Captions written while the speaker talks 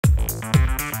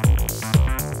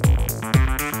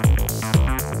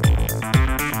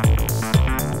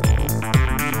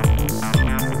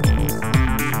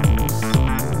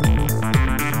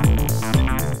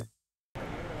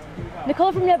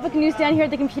Nicole from Netbook News down here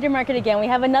at the computer market again. We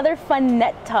have another fun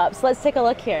Nettop, so let's take a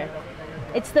look here.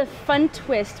 It's the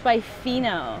Funtwist by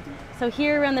Fino. So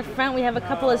here around the front we have a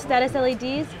couple of status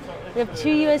LEDs. We have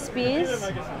two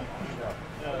USBs.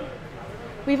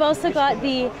 We've also got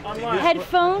the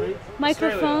headphone,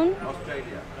 microphone,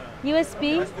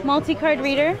 USB, multi-card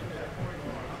reader.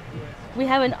 We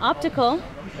have an optical,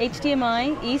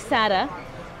 HDMI, eSATA,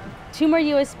 two more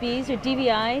USBs, or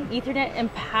DVI, Ethernet,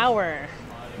 and power.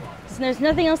 So there's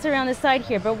nothing else around the side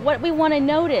here, but what we want to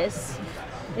notice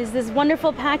is this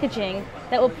wonderful packaging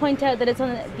that will point out that it's on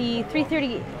the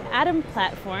 330 Atom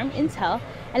platform, Intel,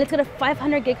 and it's got a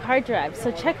 500 gig hard drive. So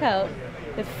check out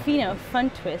the Fino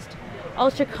Funtwist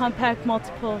ultra compact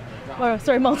multimedia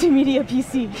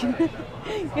PC.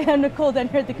 I'm Nicole down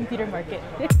here at the computer market.